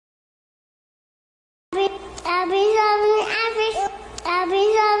I'll be loving every time. I'll be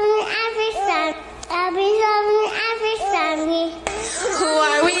loving every time. Who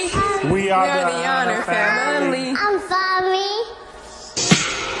are we? We are the Honor Family. I'm sorry.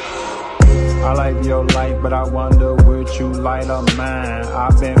 I like your light, but I wonder would you light up mine?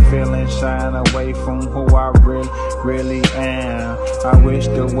 I've been feeling shine away from who I really am. I wish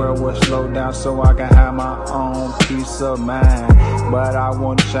the world would slow down so I can have my own peace of mind. But I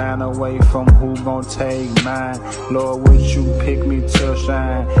won't shine away from who gon' take mine. Lord, would you pick me to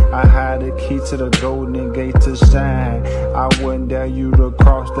shine? I had the key to the golden gate to shine. I wouldn't dare you to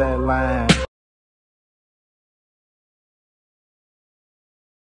cross that line.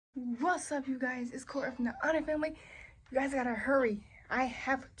 What's up, you guys? It's Cora from the Honor Family. You guys gotta hurry. I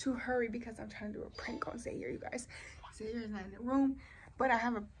have to hurry because I'm trying to do a prank on Zaire, you guys. Zaire is not in the room, but I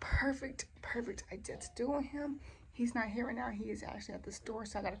have a perfect idea to do on him. He's not here right now. He is actually at the store,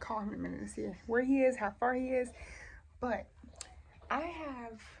 so I gotta call him in a minute to see where he is, how far he is. But I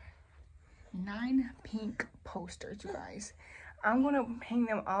have 9 pink posters, you guys. I'm gonna hang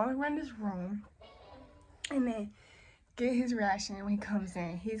them all around this room, and then get his reaction when he comes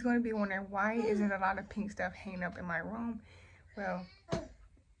in. He's going to be wondering, why isn't a lot of pink stuff hanging up in my room? Well,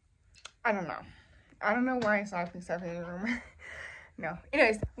 I don't know. I don't know why it's a lot of pink stuff in the room. No.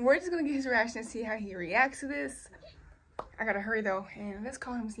 Anyways, we're just going to get his reaction and see how he reacts to this. I got to hurry, though. And let's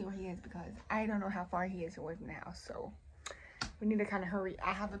call him and see where he is, because I don't know how far he is away from the house. So we need to kind of hurry.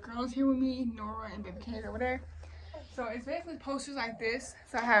 I have the girls here with me, Nora and Baby Kate over there. So it's basically posters like this.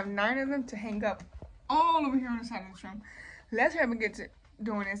 So I have 9 of them to hang up all over here on the side of this room. Let's hurry and get to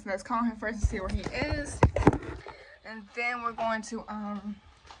doing this. Let's call him first and see where he is, and then we're going to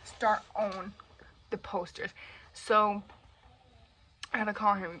start on the posters. So I gotta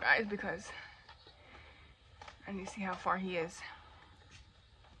call him, guys, because I need to see how far he is.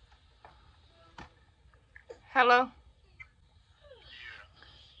 Hello?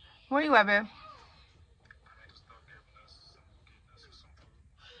 Where you at, babe?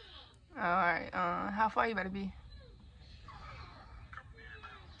 Alright, how far you better be?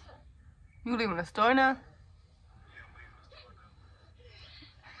 You leaving the store now?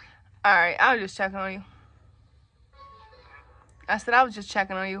 Alright, I was just checking on you. I said I was just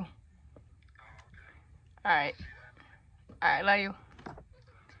checking on you. Alright. Alright, love you.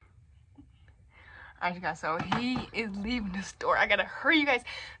 Alright, you guys, so he is leaving the store. I gotta hurry, you guys.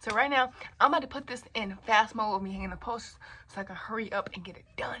 So right now, I'm about to put this in fast mode with me hanging the posts so I can hurry up and get it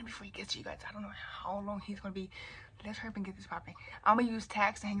done before he gets to you guys. I don't know how long he's gonna be. Let's hurry up and get this popping. I'm gonna use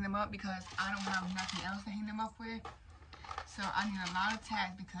tags to hang them up because I don't have nothing else to hang them up with. So I need a lot of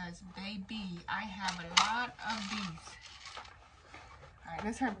tags because, baby, I have a lot of these. Alright,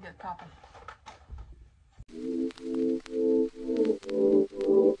 let's hurry up and get it popping.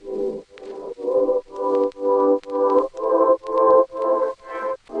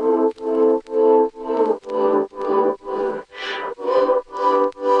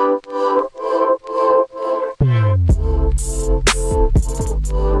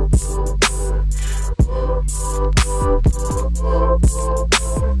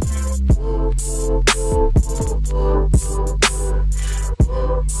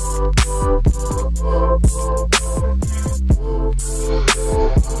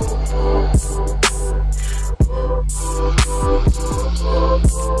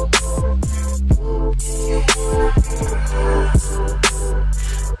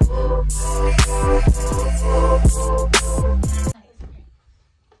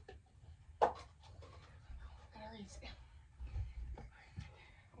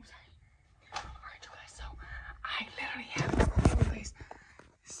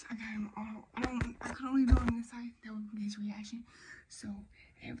 I could only do it on this side. That would be his reaction. So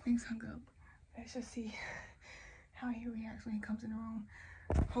everything's hung up. Let's just see how he reacts when he comes in the room.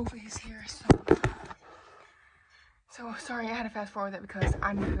 Hopefully he's here. So sorry, I had to fast forward that because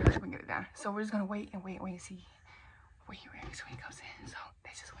I knew that I couldn't get it down. So we're just gonna wait and see where he reacts when he comes in. So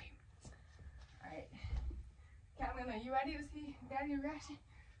let's just wait. All right, Catalina, you ready to see Daddy's reaction?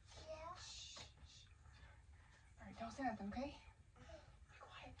 Yeah. All right, don't say nothing, okay? Be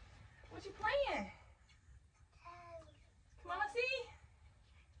quiet. What you playing? Come on, let's see.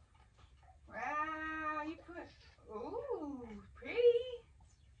 Wow, you put, ooh, pretty.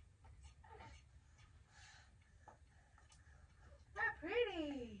 Not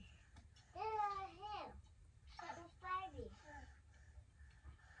pretty.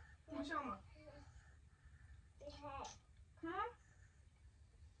 What's your mama? Huh?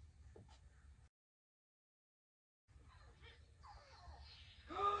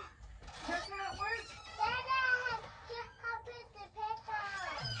 That's not working.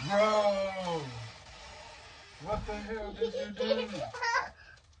 Bro. What the hell did you do?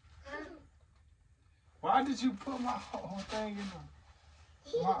 Why did you put my whole thing in the...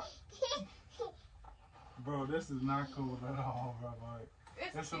 Bro, this is not cool at all, bro. Like,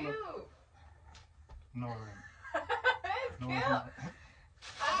 It's cute. No, it It's ain't. No, cute. it's not.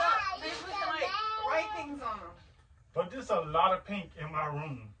 I thought they put like white things on them. But there's a lot of pink in my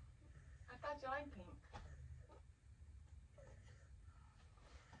room. I thought you liked pink.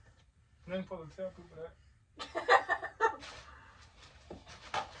 You ain't supposed to tell people that.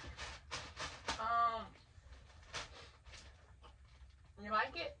 You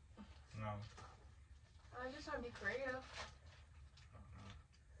like it? No. I'm just trying to be creative.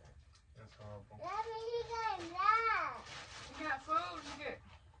 That's horrible. You got food? What you get?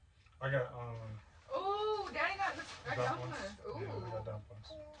 I got, Ooh, Daddy got the dumplings. dumplings. Ooh. Yeah, I got dumplings.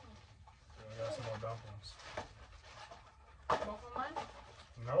 Yeah, I got some more dumplings. Both of mine?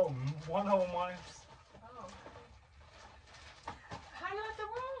 No, one whole mine. Oh. How you like the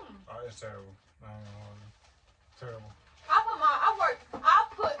room? Oh, it's terrible. I ain't gonna hold you. Terrible. I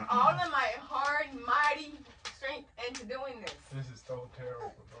put all of my hard, mighty strength into doing this. This is so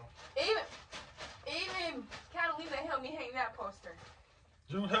terrible, bro. Even Catalina helped me hang that poster.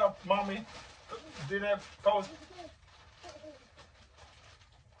 You help mommy do that post.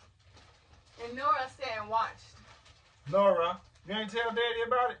 And Nora sat and watched. Nora, you ain't tell Daddy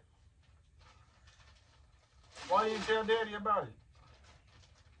about it? Why you didn't tell Daddy about it?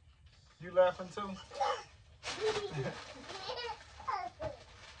 You laughing too?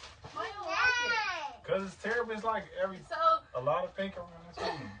 Why you don't like Cause it's terrible. It's like it? So, a lot of pink around this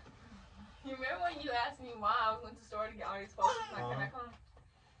room. you remember when you asked me why I went to the store to get all these posters and I came back home?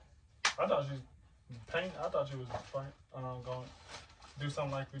 I thought you paint. I thought you was going to do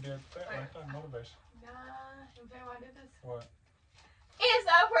something like we did. Like that motivation. Nah, you remember why I did this? What? It's a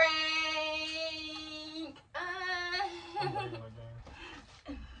prank! I'm leaving again.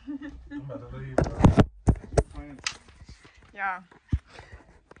 I'm about to leave, bro. Yeah.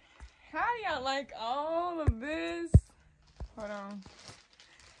 How do y'all like all of this? Hold on.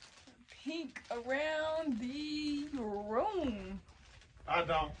 Pink around the room. I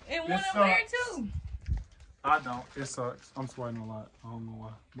don't. And It one over there sucks. too. I don't. It sucks. I'm sweating a lot. I don't know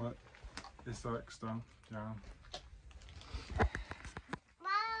why, but it sucks though. Yeah.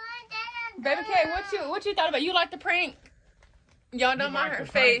 Baby K, what you thought about? You like the prank? Y'all don't You mind like her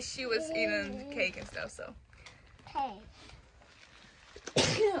the face. She was eating cake and stuff, so.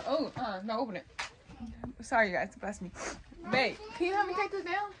 Oh, no, open it. Sorry, you guys. Bless me. Babe, can you help me take this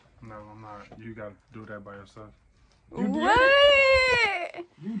down? No, I'm not. You gotta do that by yourself. What?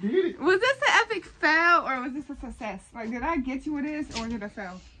 You did it. Was this an epic fail or was this a success? Like, did I get you with this or did it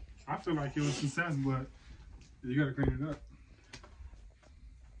fail? I feel like it was a success, but you gotta clean it up.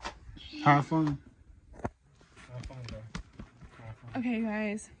 Have fun. Have fun, though. Have fun. Okay,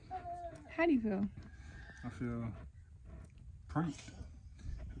 guys. How do you feel? I feel pranked.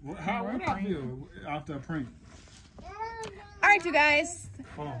 How would I feel after a prank? All right, you guys.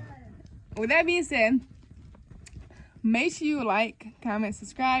 Oh. With that being said, make sure you like, comment,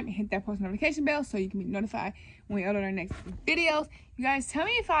 subscribe, and hit that post notification bell so you can be notified when we upload our next videos. You guys, tell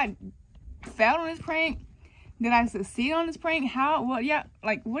me if I failed on this prank. Did I succeed on this prank? What do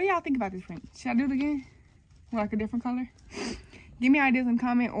y'all think about this prank? Should I do it again? With like a different color? Give me ideas in the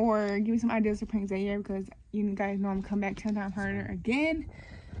comment or give me some ideas for pranks that year because you guys know I'm gonna come back 10 times harder again.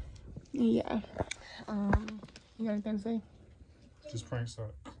 Yeah. You got anything to say? Just prank suck.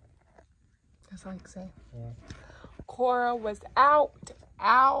 That's all you can say. Yeah. Cora was out.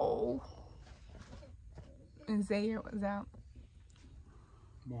 Ow. And Zaire was out.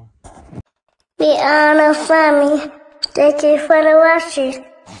 Bye. Be honest for me. Thank you for the watching.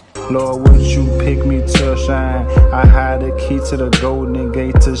 Lord, would you pick me to shine? I had the key to the golden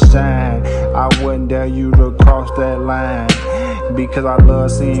gate to shine. I wouldn't dare you to cross that line. Because I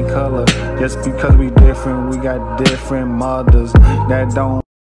love seeing color. Just because we different, we got different mothers that don't